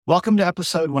Welcome to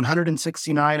episode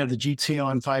 169 of the GTO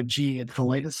on 5G. It's the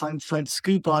latest science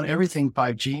scoop on everything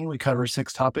 5G. We cover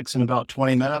 6 topics in about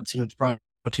 20 minutes, and it's brought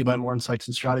to you by More Insights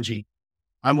and Strategy.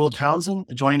 I'm Will Townsend,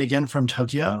 joining again from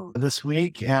Tokyo this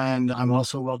week, and I'm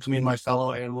also welcoming my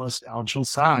fellow analyst, Anshul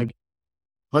Sag.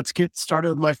 Let's get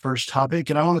started with my first topic,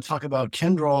 and I want to talk about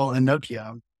Kyndryl and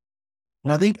Nokia.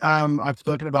 And I think I've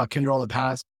spoken about Kyndryl in the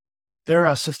past. They're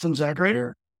a systems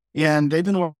integrator, and they've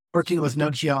been working with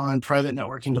Nokia on private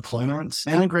networking deployments.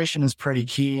 Integration is pretty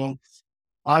key.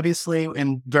 Obviously,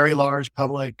 in very large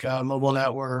public mobile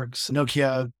networks,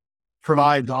 Nokia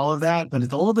provides all of that, but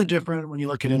it's a little bit different when you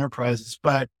look at enterprises.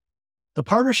 But the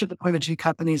partnership between the two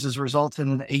companies has resulted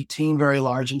in 18 very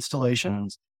large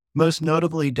installations, most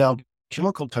notably Dow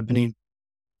Chemical Company.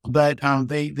 But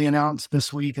they announced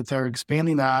this week that they're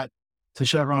expanding that to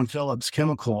Chevron Phillips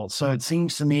Chemical. So it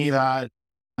seems to me that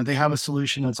they have a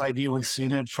solution that's ideally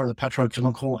suited for the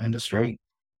petrochemical industry.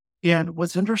 And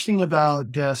what's interesting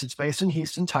about this, it's based in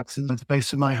Houston, Texas. It's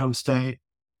based in my home state.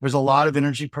 There's a lot of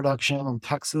energy production in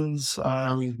Texas.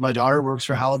 My daughter works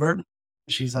for Halliburton.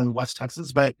 She's in West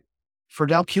Texas. But for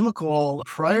Dow Chemical,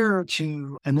 prior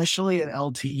to initially an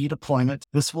LTE deployment,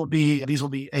 these will be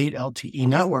 8 LTE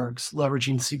networks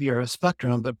leveraging CBRS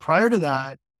spectrum. But prior to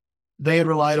that, they had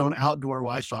relied on outdoor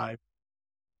Wi-Fi.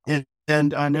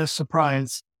 And no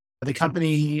surprise, the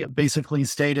company basically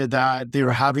stated that they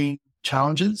were having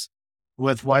challenges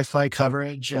with Wi-Fi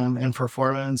coverage and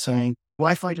performance, and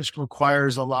Wi-Fi just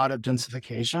requires a lot of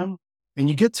densification. And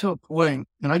you get to a point,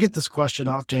 and I get this question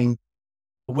often,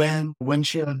 when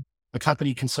should a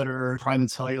company consider private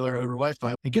cellular over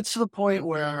Wi-Fi? It gets to the point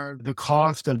where the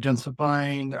cost of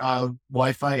densifying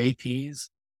Wi-Fi APs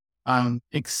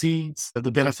exceeds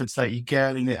the benefits that you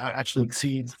get, and it actually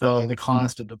exceeds the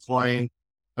cost of deploying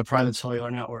a private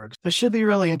cellular network. This should be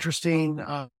really interesting.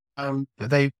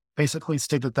 They basically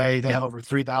state that they have over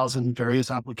 3,000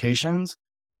 various applications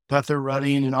that they're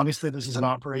running. And obviously this is an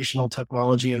operational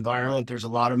technology environment. There's a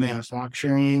lot of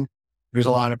manufacturing, there's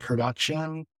a lot of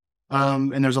production,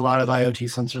 and there's a lot of IoT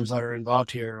sensors that are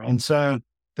involved here. And so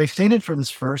they stated for this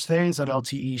first phase that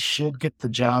LTE should get the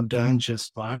job done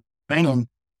just fine. And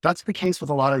that's the case with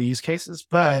a lot of use cases.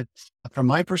 But from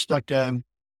my perspective,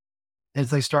 as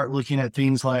they start looking at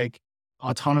things like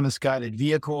autonomous guided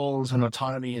vehicles and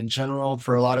autonomy in general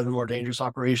for a lot of the more dangerous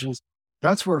operations,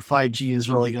 that's where 5G is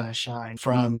really going to shine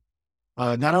from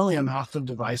not only a massive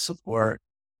device support,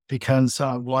 because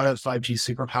one of 5G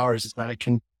superpowers is that it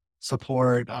can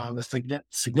support a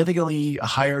significantly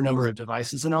higher number of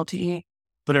devices than LTE,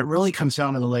 but it really comes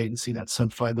down to the latency, that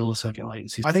sub 5 millisecond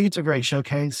latency. I think it's a great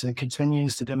showcase. It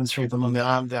continues to demonstrate the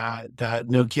momentum that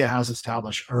Nokia has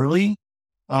established early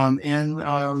in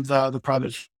the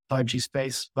private 5G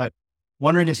space. But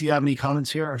wondering if you have any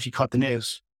comments here or if you caught the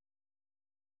news.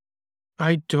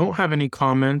 I don't have any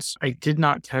comments. I did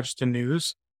not catch the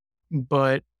news,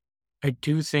 but I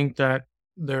do think that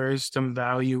there is some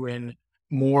value in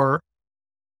more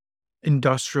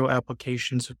industrial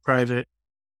applications of private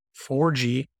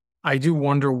 4G. I do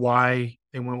wonder why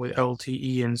they went with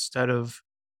LTE instead of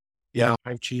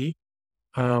 5G.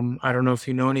 I don't know if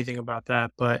you know anything about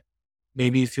that, but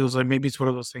maybe it feels like maybe it's one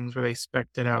of those things where they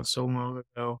spec'd it out so long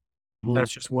ago.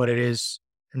 That's just what it is,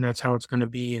 and that's how it's going to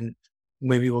be. And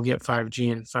maybe we'll get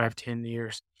 5G in 5-10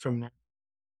 years from now.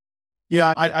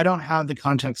 Yeah, I don't have the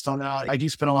context on that. I do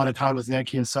spend a lot of time with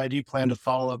Nokia, so I do plan to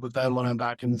follow up with them when I'm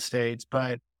back in the States.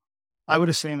 But I would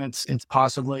assume it's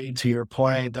possibly, to your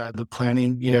point, that the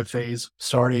planning phase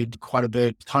started quite a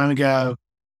bit of time ago.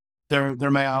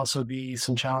 There may also be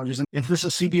some challenges. And if this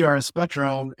is CBRS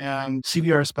spectrum, and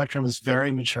CBRS spectrum is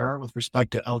very mature with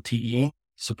respect to LTE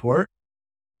support,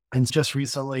 and just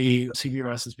recently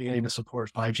CBRS is beginning to support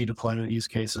 5G deployment use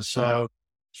cases. So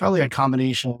it's probably a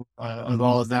combination of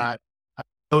all of that.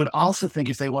 I would also think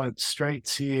if they went straight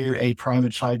to a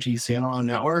private 5G standalone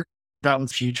network, that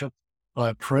was future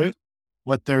proof.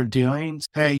 What they're doing,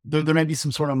 hey, there may be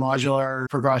some sort of modular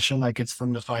progression that gets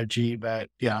them to 5G, but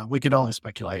yeah, we could only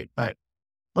speculate. But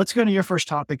let's go to your first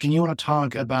topic, and you want to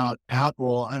talk about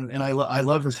Apple, and I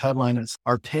love this headline. It's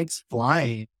 "Are pigs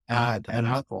flying at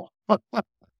Apple?"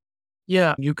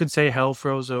 Yeah, you could say hell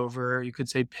froze over. You could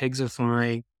say pigs are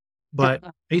flying, but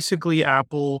basically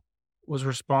Apple was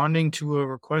responding to a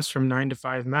request from 9 to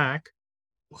 5 Mac,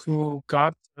 who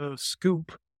got the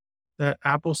scoop that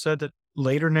Apple said that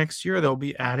later next year, they'll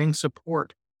be adding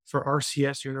support for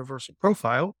RCS Universal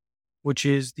Profile, which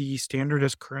is the standard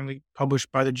as currently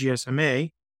published by the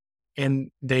GSMA. And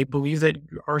they believe that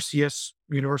RCS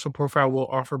Universal Profile will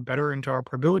offer better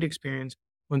interoperability experience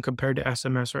when compared to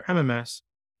SMS or MMS.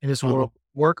 And this will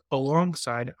work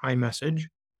alongside iMessage,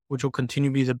 which will continue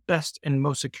to be the best and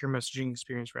most secure messaging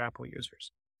experience for Apple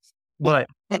users. But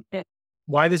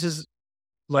why this is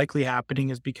likely happening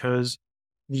is because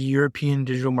the European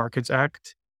Digital Markets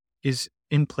Act is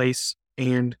in place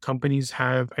and companies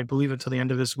have, I believe, until the end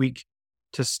of this week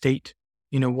to state,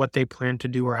 what they plan to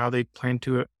do or how they plan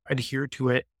to adhere to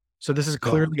it. So this is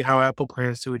clearly how Apple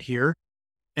plans to adhere.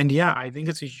 And yeah, I think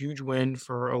it's a huge win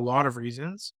for a lot of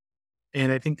reasons. And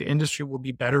I think the industry will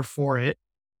be better for it,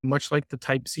 much like the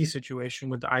Type-C situation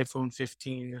with the iPhone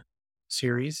 15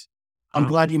 series. I'm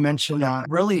glad you mentioned that.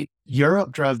 Really,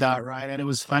 Europe drove that, right? And it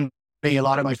was funny. A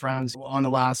lot of my friends on the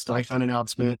last iPhone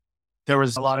announcement, there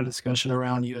was a lot of discussion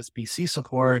around USB-C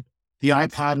support. The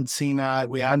iPad had seen that.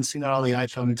 We hadn't seen that on the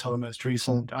iPhone until the most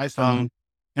recent iPhone.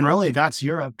 And really, that's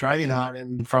Europe driving that.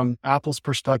 And from Apple's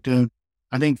perspective,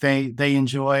 I think they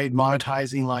enjoyed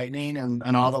monetizing Lightning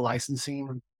and all the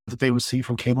licensing that they would see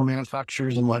from cable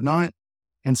manufacturers and whatnot.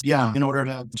 And so, yeah, in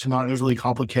order to not overly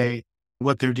complicate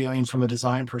what they're doing from a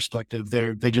design perspective,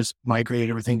 they just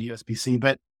migrated everything to USB-C.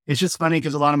 But it's just funny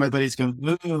because a lot of my buddies go,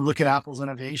 ooh, look at Apple's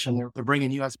innovation. They're bringing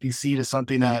USB-C to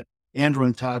something that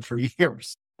Android's had for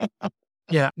years.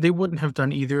 Yeah, they wouldn't have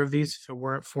done either of these if it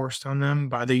weren't forced on them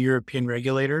by the European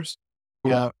regulators.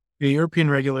 Yeah. The European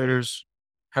regulators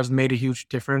have made a huge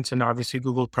difference. And obviously,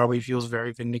 Google probably feels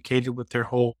very vindicated with their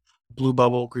whole blue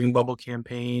bubble, green bubble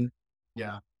campaign.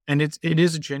 Yeah. And it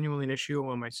is genuinely an issue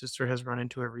when my sister has run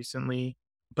into it recently.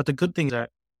 But the good thing is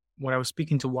that when I was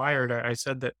speaking to Wired, I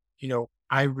said that,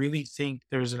 I really think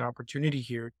there's an opportunity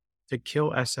here to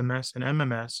kill SMS and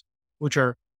MMS, which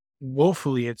are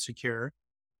woefully insecure.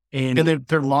 And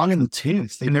they're long in the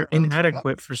tooth. They're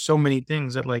inadequate for so many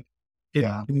things that it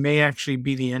may actually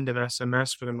be the end of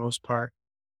SMS for the most part,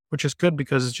 which is good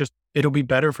because it'll be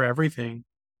better for everything.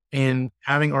 And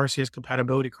having RCS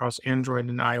compatibility across Android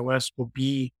and iOS will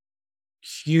be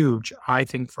huge, I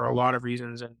think, for a lot of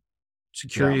reasons. And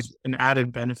security is an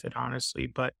added benefit, honestly.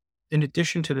 But in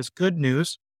addition to this good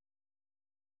news,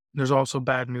 there's also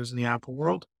bad news in the Apple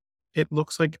world. It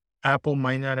looks like Apple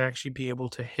might not actually be able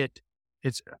to hit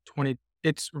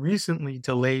its recently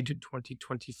delayed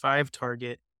 2025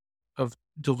 target of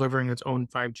delivering its own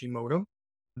 5G modem.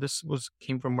 This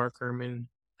came from Mark Gurman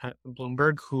at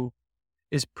Bloomberg, who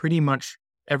is pretty much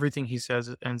everything he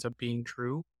says ends up being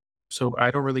true. So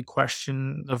I don't really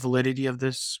question the validity of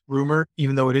this rumor,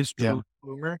 even though it is true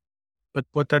rumor. But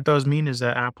what that does mean is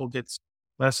that Apple gets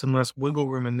less and less wiggle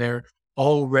room in their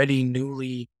already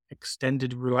newly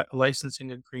extended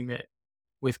licensing agreement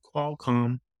with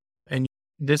Qualcomm. And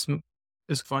this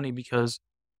is funny because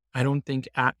I don't think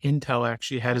Intel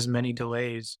actually had as many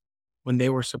delays when they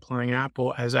were supplying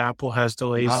Apple as Apple has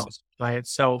delays by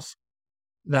itself.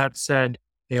 That said,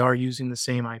 they are using the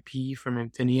same IP from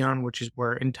Infineon, which is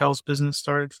where Intel's business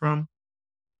started from.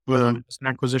 It's an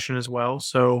acquisition as well.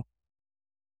 So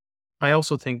I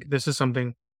also think this is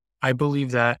something I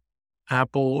believe that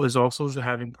Apple is also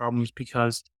having problems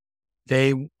because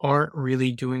they aren't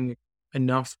really doing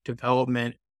enough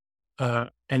development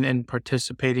and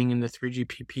participating in the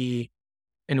 3GPP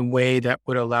in a way that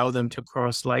would allow them to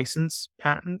cross-license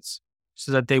patents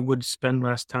so that they would spend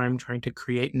less time trying to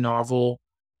create novel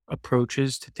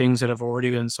approaches to things that have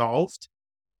already been solved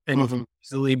and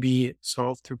easily be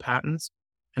solved through patents.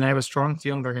 And I have a strong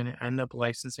feeling they're going to end up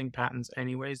licensing patents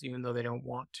anyways, even though they don't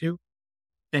want to.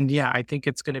 And yeah, I think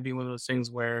it's going to be one of those things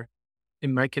where it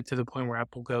might get to the point where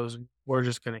Apple goes, we're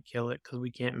just going to kill it because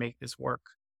we can't make this work.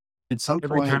 At some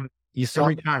point,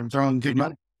 every time throwing good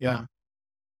money. Yeah.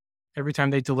 Every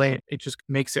time they delay it, it just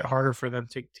makes it harder for them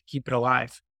to keep it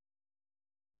alive.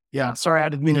 Yeah. Sorry, I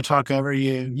didn't mean to talk over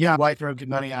you. Yeah. Why throw good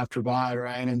money after buy,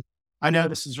 right? And I know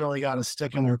this has really got a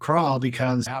stick in their craw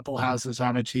because Apple has this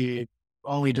attitude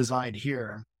only designed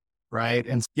here. Right.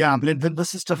 And yeah, but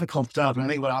this is difficult stuff. And I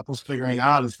think what Apple's figuring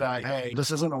out is that, hey,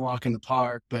 this isn't a walk in the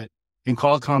park, but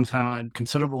Qualcomm's had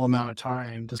considerable amount of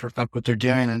time to perfect what they're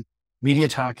doing. And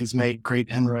MediaTek has made great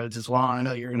inroads as well. I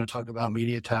know you're going to talk about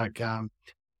MediaTek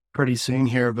pretty soon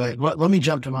here, but let me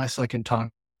jump to my second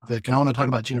topic. And I want to talk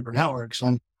about Juniper Networks.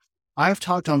 And I've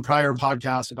talked on prior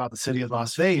podcasts about the city of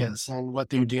Las Vegas and what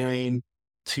they're doing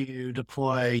to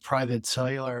deploy private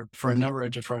cellular for a number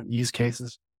of different use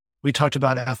cases. We talked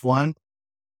about F1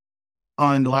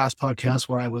 on the last podcast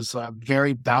where I was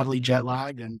very badly jet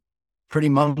lagged and pretty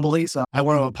mumbly. So I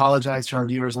want to apologize to our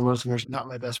viewers and listeners. Not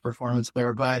my best performance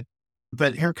there, but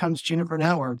here comes Juniper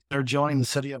Network. They're joining the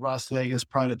city of Las Vegas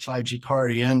private 5G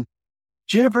party. And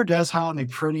Juniper does have a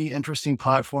pretty interesting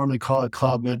platform. They call it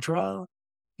Cloud Metro.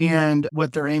 And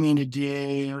what they're aiming to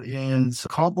do is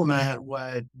complement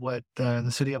what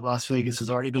the city of Las Vegas has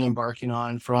already been embarking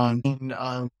on from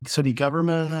city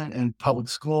government and public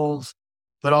schools,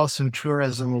 but also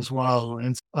tourism as well.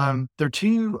 And there are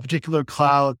two particular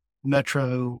cloud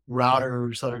metro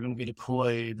routers that are going to be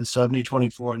deployed: the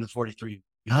 7024 and the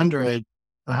 4300.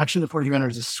 Actually, the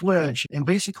 4300 is a switch, and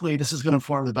basically this is going to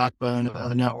form the backbone of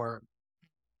the network.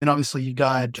 And obviously, you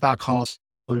got backhauls,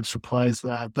 which supplies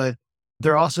that, but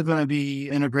they're also going to be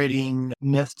integrating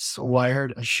Mist's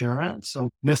wired assurance. So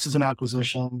Mist is an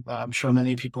acquisition I'm sure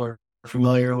many people are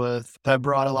familiar with that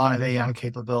brought a lot of AI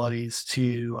capabilities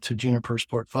to Juniper's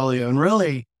portfolio and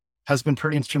really has been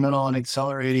pretty instrumental in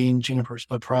accelerating Juniper's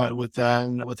footprint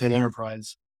within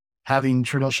enterprise, having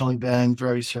traditionally been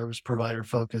very service provider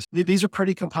focused. These are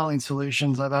pretty compelling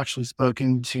solutions. I've actually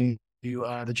spoken to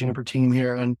the Juniper team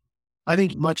here, and I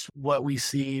think much what we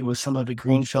see with some of the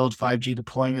greenfield 5G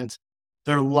deployments,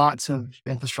 there are lots of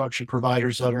infrastructure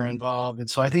providers that are involved. And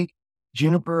so I think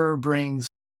Juniper brings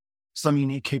some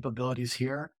unique capabilities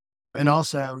here and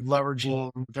also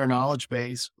leveraging their knowledge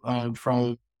base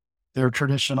from their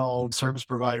traditional service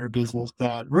provider business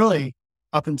that really,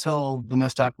 up until the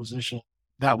Nest acquisition,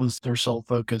 that was their sole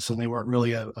focus and they weren't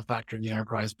really a factor in the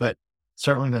enterprise. But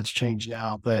certainly that's changed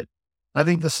now. But I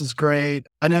think this is great.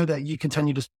 I know that you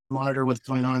continue to monitor what's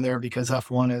going on there because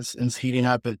F1 is heating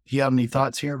up. But do you have any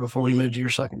thoughts here before we move to your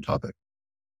second topic?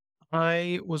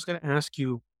 I was going to ask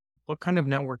you, what kind of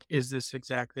network is this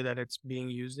exactly that it's being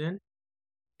used in?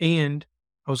 And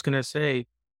I was going to say,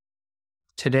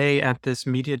 today at this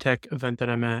MediaTek event that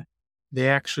I'm at, they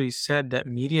actually said that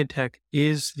MediaTek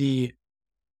is the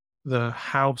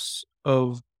house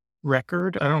of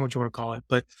record. I don't know what you want to call it,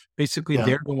 but basically Yeah.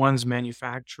 they're the ones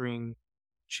manufacturing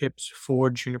chips for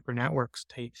Juniper Networks.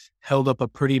 They held up a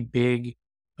pretty big,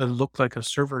 it looked like a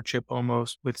server chip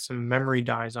almost with some memory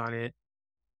dies on it.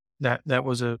 That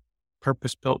was a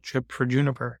purpose-built chip for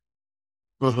Juniper.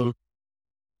 Mhm.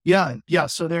 Yeah. Yeah.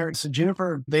 So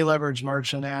Juniper, they leverage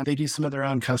merchant and they do some of their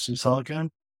own custom silicon.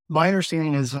 My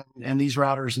understanding is in these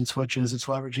routers and switches, it's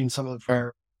leveraging some of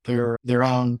their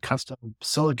own custom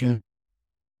silicon.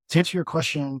 To answer your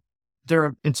question,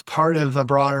 it's part of a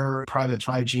broader private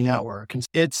 5G network. And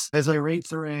it's, as I read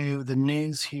through the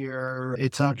news here,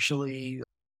 it's actually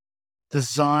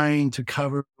designed to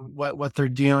cover what they're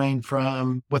doing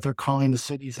from what they're calling the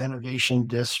city's innovation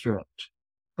district.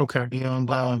 Okay.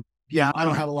 And yeah, I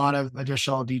don't have a lot of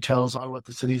additional details on what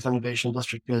the city's innovation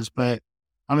district is, but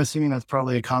I'm assuming that's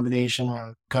probably a combination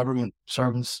of government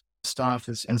service stuff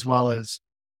as well as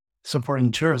supporting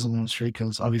the tourism industry,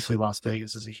 because obviously Las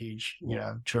Vegas is a huge,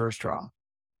 tourist draw.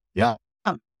 Yeah.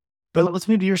 But let's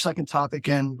move to your second topic,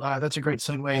 and that's a great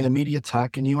segue into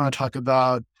MediaTek. And you want to talk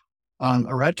about a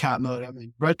RedCap modem.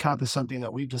 And RedCap is something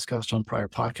that we've discussed on prior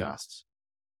podcasts.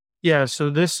 Yeah, so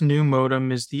this new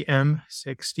modem is the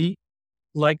M60.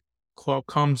 Like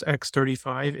Qualcomm's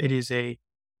X35, it is a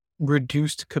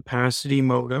reduced capacity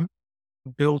modem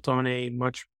built on a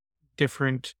much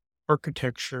different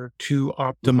architecture to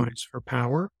optimize for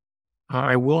power.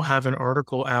 I will have an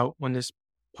article out when this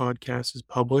podcast is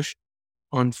published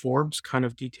on Forbes, kind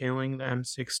of detailing the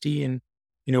M60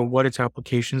 and what its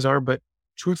applications are. But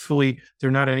truthfully,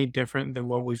 they're not any different than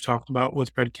what we've talked about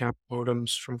with RedCap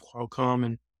modems from Qualcomm,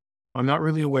 and I'm not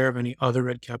really aware of any other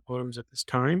RedCap modems at this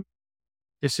time.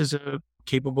 This is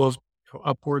capable of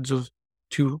upwards of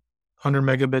 200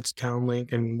 megabits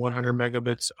downlink and 100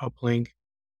 megabits uplink,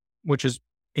 which is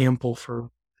ample for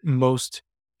most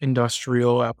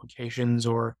industrial applications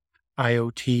or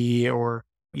IoT or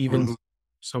even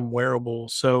some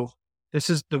wearables. So this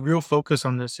is the real focus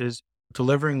on this is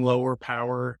delivering lower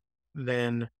power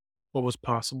than what was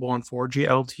possible on 4G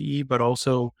LTE, but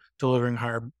also delivering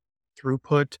higher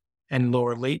throughput and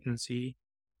lower latency.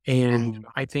 And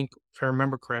I think, if I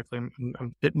remember correctly,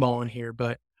 I'm spitballing here,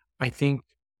 but I think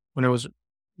when I was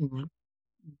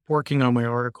working on my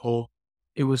article,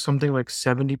 it was something like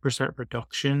 70%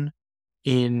 reduction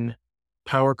in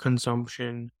power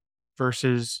consumption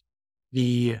versus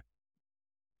the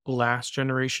last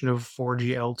generation of 4G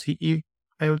LTE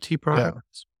IoT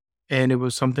products. And it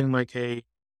was something like a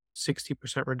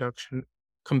 60% reduction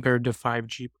compared to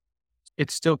 5G.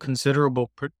 It's still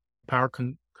considerable power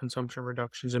consumption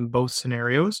reductions in both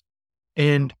scenarios.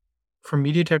 And for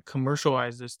MediaTek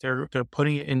commercialize this, they're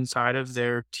putting it inside of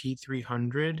their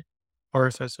T300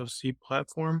 RFSOC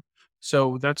platform.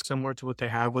 So that's similar to what they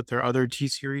have with their other T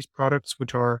series products,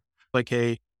 which are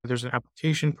there's an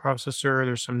application processor,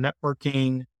 there's some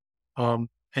networking, and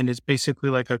it's basically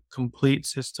like a complete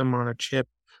system on a chip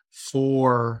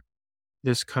for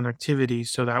this connectivity.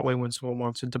 So that way, when someone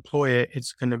wants to deploy it,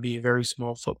 it's going to be a very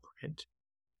small footprint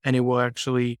and it will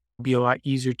actually be a lot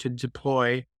easier to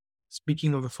deploy.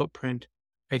 Speaking of the footprint,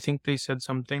 I think they said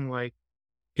something like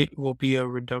it will be a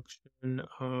reduction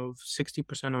of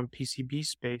 60% on PCB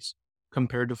space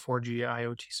compared to 4G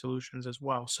IoT solutions as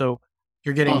well. So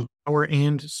you're getting Oh, power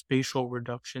and spatial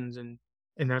reductions, and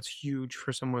that's huge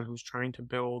for someone who's trying to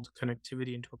build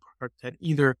connectivity into a product that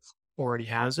either already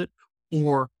has it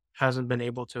or hasn't been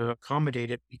able to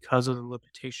accommodate it because of the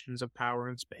limitations of power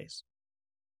and space.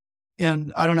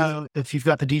 and I don't know if you've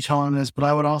got the detail on this, but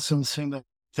I would also assume that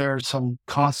there's some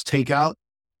cost takeout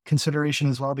consideration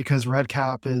as well, because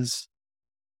RedCap is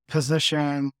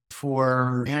positioned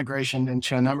for integration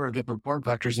into a number of different form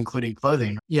factors, including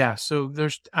clothing. Yeah, so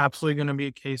there's absolutely going to be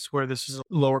a case where this is a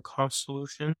lower cost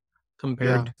solution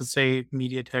compared Yeah. to, say,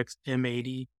 MediaTek's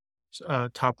M80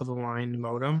 top of the line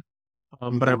modem.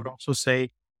 But I Hmm. would also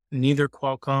say neither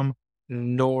Qualcomm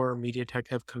nor MediaTek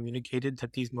have communicated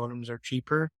that these modems are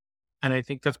cheaper. And I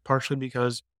think that's partially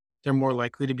because they're more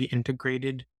likely to be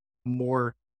integrated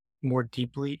more more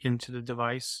deeply into the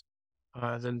device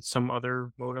than some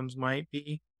other modems might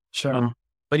be. Sure. Um,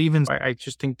 but even I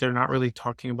just think they're not really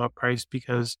talking about price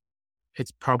because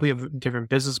it's probably a different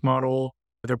business model.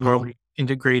 They're Yeah. probably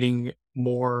integrating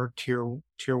more tier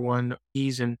one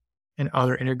E's and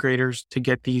other integrators to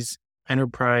get these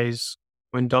enterprise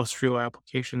industrial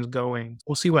applications going.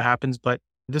 We'll see what happens, but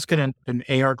this could end up in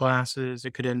AR glasses.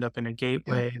 It could end up in a Yeah.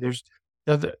 gateway.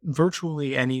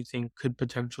 Virtually anything could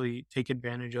potentially take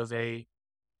advantage of a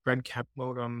RedCap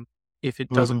modem if it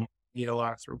doesn't Mhm. need a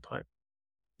lot of throughput.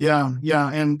 Yeah. Yeah.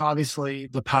 And obviously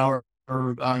the power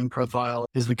profile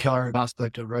is the killer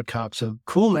aspect of RedCap. So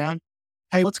cool, man.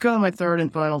 Hey, let's go to my third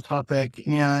and final topic.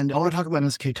 And I want to talk about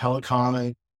SK Telecom.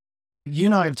 And you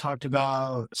and I have talked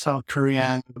about South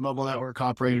Korean mobile network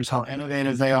operators, how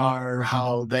innovative they are,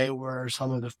 how they were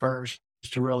some of the first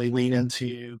to really lean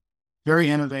into very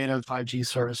innovative 5G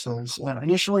services,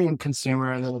 initially in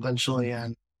consumer and then eventually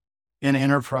in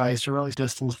enterprise to really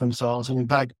distance themselves. And in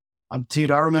fact,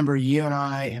 dude, I remember you and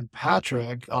I and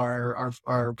Patrick,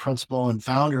 our principal and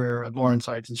founder of More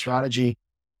Insights and Strategy,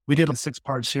 we did a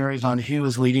 6-part series on who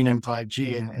was leading in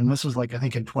 5G. And this was like, I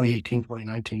think in 2018,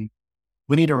 2019.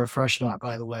 We need to refresh that,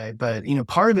 by the way. But,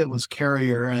 part of it was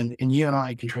carrier and you and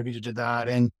I contributed to that.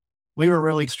 And we were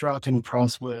really struck and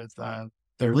impressed with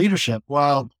their leadership.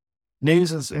 Well,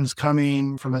 news is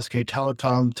coming from SK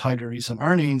Telecom tied to recent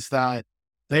earnings that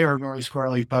they are very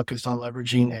squarely focused on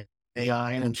leveraging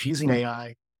AI and infusing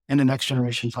AI into next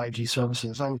generation 5G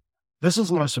services. And this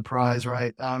is no surprise,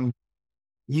 right?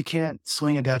 You can't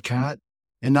swing a dead cat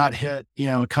and not hit,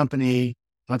 a company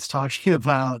that's talking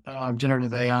about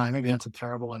generative AI. Maybe that's a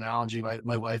terrible analogy.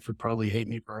 My wife would probably hate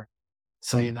me for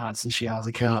saying that since she has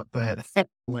a cat, but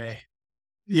anyway,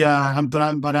 yeah,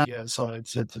 yeah, so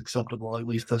it's acceptable at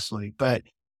least this week. But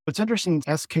what's interesting,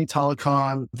 SK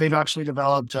Telecom, they've actually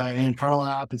developed an internal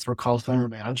app. It's for call center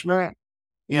management.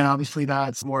 And obviously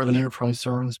that's more of an enterprise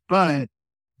service, but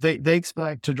they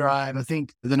expect to drive, I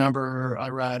think the number I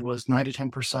read was 9 to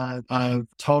 10% of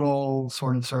total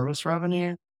sort of service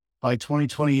revenue by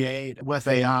 2028 with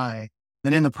AI.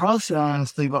 And in the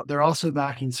process, they're also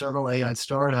backing several AI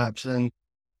startups. And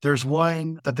there's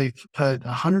one that they've put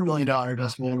 $100 million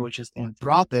investment in, which is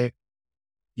Anthropic.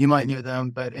 You might know them,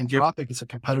 but Yep, Anthropic is a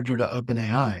competitor to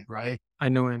OpenAI, right? I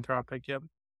know Anthropic. Yep.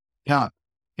 Yeah.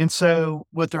 And so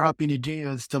what they're hoping to do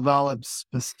is develop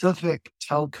specific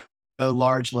telco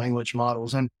large language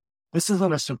models. And this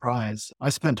isn't a surprise. I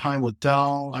spent time with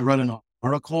Dell. I wrote an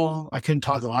article. I couldn't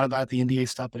talk a lot about the NDA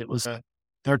stuff, but it was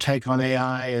their take on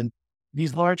AI. And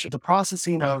the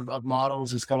processing of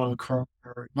models is going to occur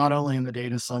not only in the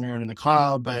data center and in the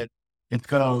cloud, but it's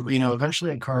going to, eventually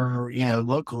occur,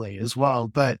 locally as well.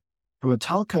 But from a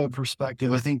telco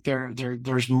perspective, I think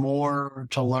there's more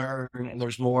to learn and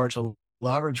there's more to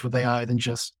leverage with AI than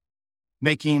just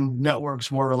making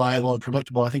networks more reliable and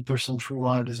predictable. I think there's some true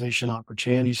monetization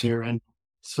opportunities here. And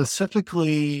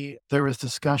specifically, there was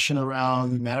discussion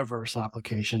around metaverse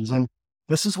applications. And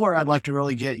this is where I'd like to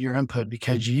really get your input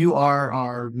because you are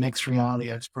our mixed reality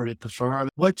expert at the firm.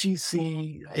 What do you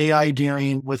see AI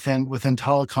doing within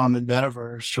telecom and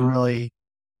metaverse to really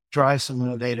drive some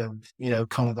innovative,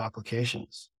 kind of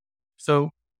applications? So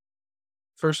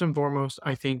first and foremost,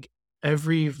 I think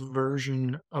every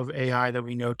version of AI that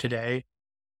we know today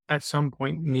at some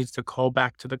point needs to call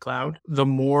back to the cloud. The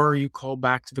more you call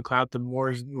back to the cloud, the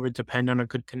more you would depend on a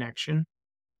good connection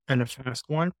and a fast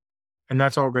one. And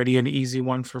that's already an easy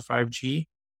one for 5G.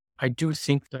 I do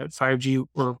think that 5G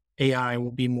or AI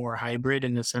will be more hybrid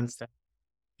in the sense that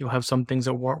You'll have some things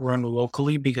that won't run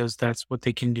locally because that's what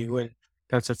they can do and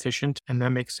that's efficient and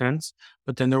that makes sense.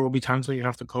 But then there will be times where you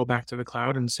have to go back to the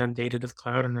cloud and send data to the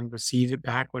cloud and then receive it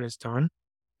back when it's done.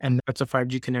 And that's a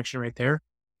 5G connection right there.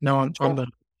 Now on the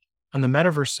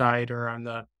metaverse side or on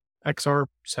the XR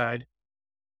side,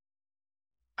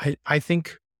 I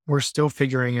think we're still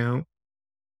figuring out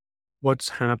what's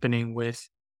happening with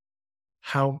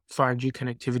how 5G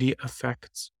connectivity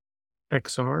affects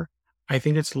XR. I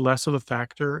think it's less of a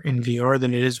factor in VR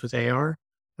than it is with AR.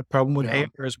 The problem with Yeah.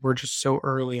 AR is we're just so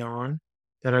early on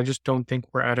that I just don't think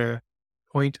we're at a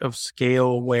point of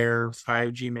scale where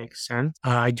 5G makes sense.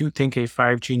 I do think a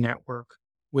 5G network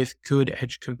with good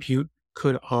edge compute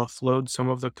could offload some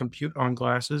of the compute on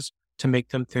glasses to make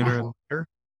them thinner and lighter.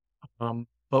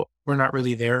 But we're not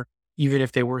really there. Even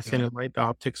if they were thin Yeah. and light, the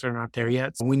optics are not there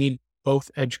yet. So we need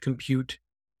both edge compute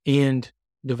and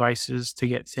devices to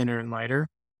get thinner and lighter.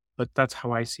 But that's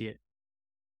how I see it.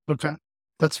 Okay.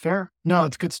 That's fair. No,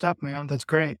 it's good stuff, man. That's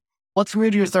great. Let's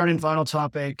move to your third and final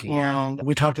topic. And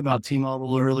we talked about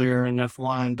T-Mobile earlier in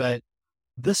F1, but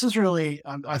this is really,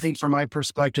 I think from my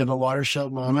perspective, a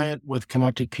watershed moment with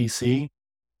connected PC.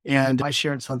 And I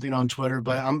shared something on Twitter,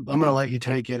 but I'm going to let you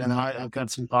take it. And I've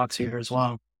got some thoughts here as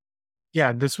well.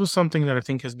 Yeah, this was something that I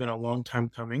think has been a long time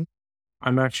coming.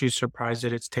 I'm actually surprised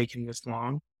that it's taken this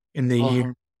long in the Uh-huh.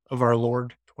 year of our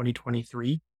Lord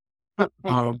 2023.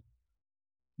 Um,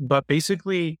 but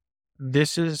basically,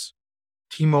 this is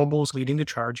T-Mobile's leading the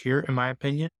charge here, in my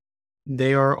opinion.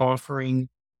 They are offering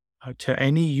to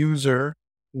any user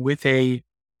with a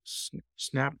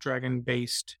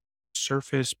Snapdragon-based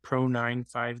Surface Pro 9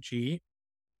 5G,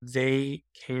 they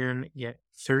can get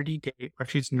 30 days,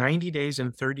 actually it's 90 days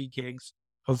and 30 gigs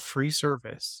of free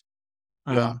service.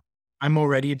 Yeah. I'm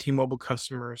already a T-Mobile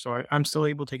customer, so I'm still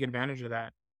able to take advantage of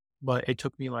that. But it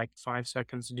took me like 5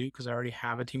 seconds to do because I already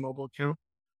have a T-Mobile account.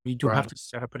 You do have Right. to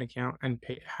set up an account and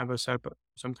have a set up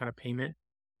some kind of payment.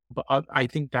 But I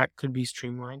think that could be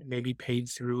streamlined. Maybe paid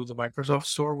through the Microsoft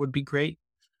Store would be great.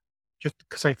 Just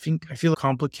because I feel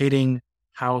complicating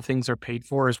how things are paid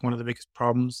for is one of the biggest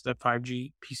problems that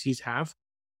 5G PCs have.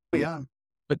 Yeah.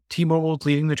 But T-Mobile is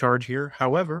leading the charge here.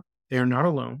 However, they are not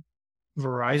alone.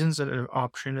 Verizon's an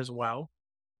option as well,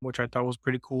 which I thought was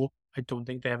pretty cool. I don't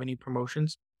think they have any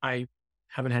promotions. I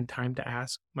haven't had time to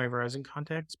ask my Verizon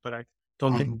contacts, but I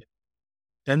don't think. Mhm.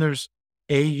 Then there's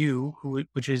AU,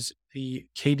 which is the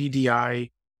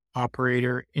KDDI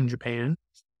operator in Japan.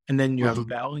 And then you have Mhm.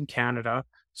 Bell in Canada,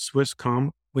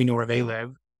 Swisscom, we know where they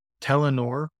live,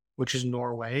 Telenor, which is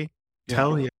Norway, Yeah.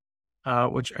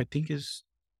 Telia, which I think is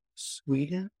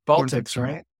Sweden or Baltics,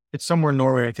 right? it's somewhere in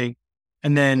Norway, I think.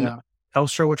 And then Yeah.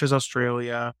 Telstra, which is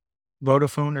Australia,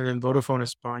 Vodafone, and then Vodafone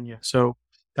España. So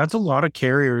that's a lot of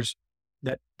carriers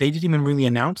that they didn't even really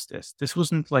announce this. This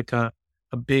wasn't like a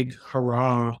big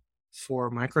hurrah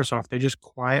for Microsoft. They just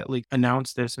quietly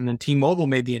announced this. And then T-Mobile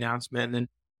made the announcement. And then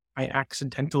I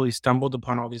accidentally stumbled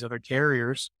upon all these other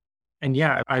carriers. And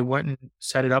yeah, I went and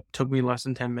set it up, took me less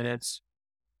than 10 minutes.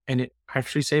 And it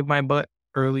actually saved my butt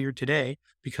earlier today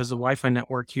because the Wi-Fi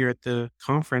network here at the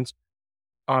conference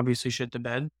obviously shit the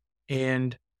bed.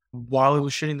 And while it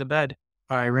was shitting the bed,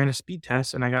 I ran a speed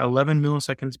test and I got 11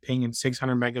 milliseconds ping and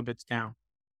 600 megabits down.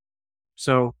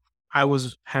 So I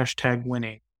was hashtag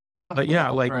winning. But yeah,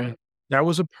 like Right. that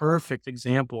was a perfect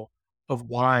example of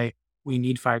why we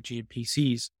need 5G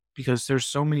PCs because there's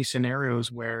so many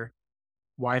scenarios where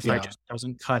Wi-Fi Yeah. just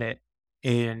doesn't cut it.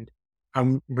 And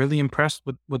I'm really impressed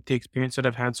with the experience that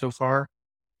I've had so far.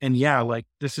 And yeah, like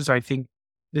this is I think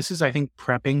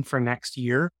prepping for next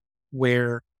year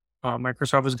where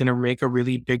Microsoft is going to make a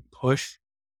really big push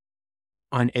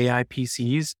on AI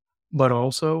PCs, but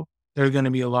also there are going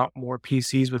to be a lot more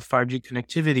PCs with 5G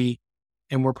connectivity.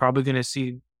 And we're probably going to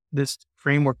see this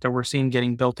framework that we're seeing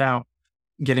getting built out,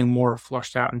 getting more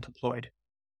flushed out and deployed.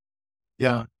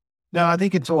 Yeah. No, I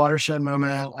think it's a watershed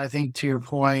moment. I think to your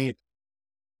point,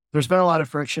 there's been a lot of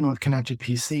friction with connected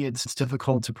PC. It's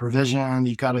difficult to provision.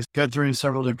 You've got to go through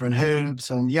several different hoops.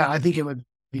 And yeah, I think it would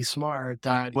be smart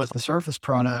that with the Surface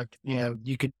product,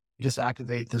 you could just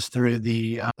activate this through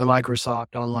the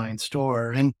Microsoft online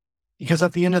store. And because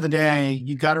at the end of the day,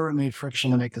 you got to remove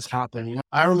friction to make this happen.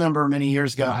 I remember many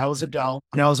years ago, I was at Dell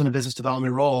and I was in a business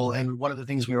development role. And one of the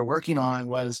things we were working on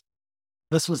was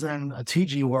this was in a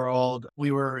 2G world. We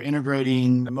were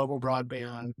integrating mobile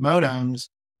broadband modems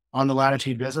on the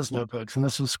Latitude business notebooks. And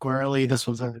this was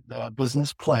a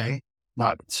business play,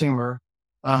 not consumer.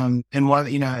 And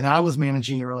I was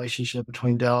managing a relationship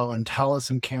between Dell and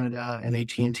Telus in Canada and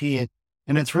AT&T.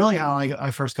 And it's really how I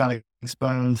first got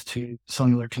exposed to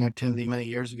cellular connectivity many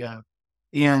years ago.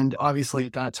 And obviously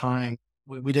at that time,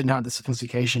 we didn't have the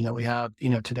sophistication that we have,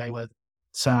 today with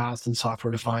SaaS and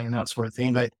software defined and that sort of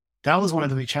thing. But that was one of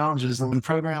the big challenges. And the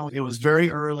program, it was very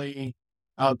early,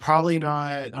 probably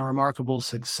not a remarkable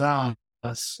success,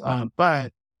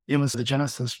 but it was the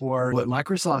genesis for what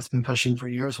Microsoft's been pushing for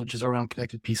years, which is around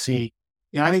connected PC.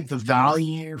 I think the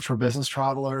value for business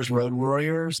travelers, road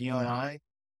warriors, you and I,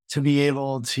 to be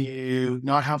able to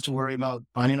not have to worry about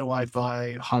finding a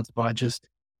Wi-Fi hotspot,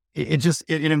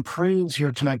 it improves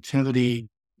your connectivity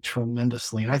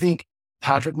tremendously. And I think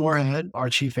Patrick Moorhead, our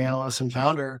chief analyst and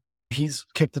founder, he's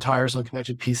kicked the tires on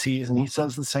connected PCs, and he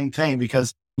says the same thing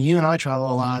because you and I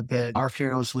travel a lot, but our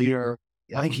fearless leader,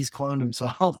 I think he's cloned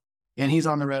himself and he's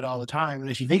on the road all the time. And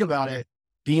if you think about it,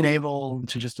 being able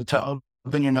to just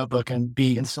open your notebook and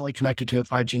be instantly connected to a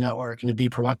 5G network and to be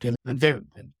productive,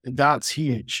 that's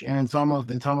huge. And it's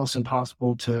almost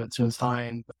impossible to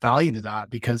assign value to that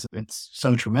because it's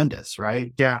so tremendous,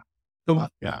 right? Yeah.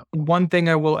 Yeah. One thing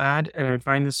I will add, and I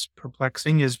find this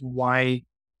perplexing, is why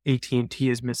AT&T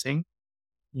is missing.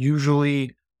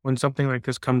 Usually when something like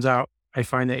this comes out, I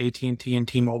find that AT&T and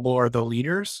T-Mobile are the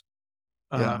leaders.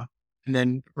 Yeah. And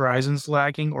then Verizon's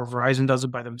lagging, or Verizon does it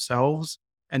by themselves,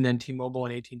 and then T-Mobile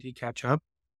and AT&T catch up.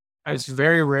 It's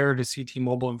very rare to see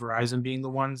T-Mobile and Verizon being the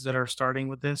ones that are starting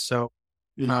with this. So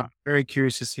very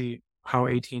curious to see how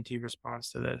AT&T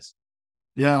responds to this.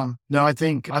 Yeah, no, I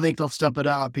think they'll step it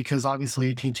up because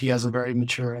obviously AT&T has a very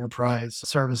mature enterprise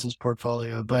services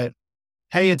portfolio. But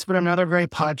hey, it's been another great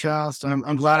podcast.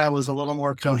 I'm glad I was a little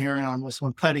more coherent on this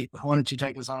one. Petty, why don't you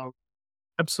take us on?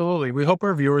 Absolutely. We hope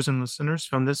our viewers and listeners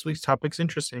found this week's topics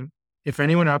interesting. If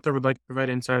anyone out there would like to provide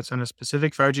insights on a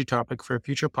specific 5G topic for a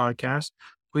future podcast,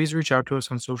 please reach out to us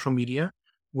on social media.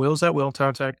 Will's at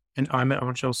WillTowTech, and I'm at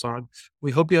Anshel Saad.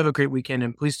 We hope you have a great weekend,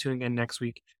 and please tune in next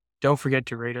week. Don't forget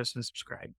to rate us and subscribe.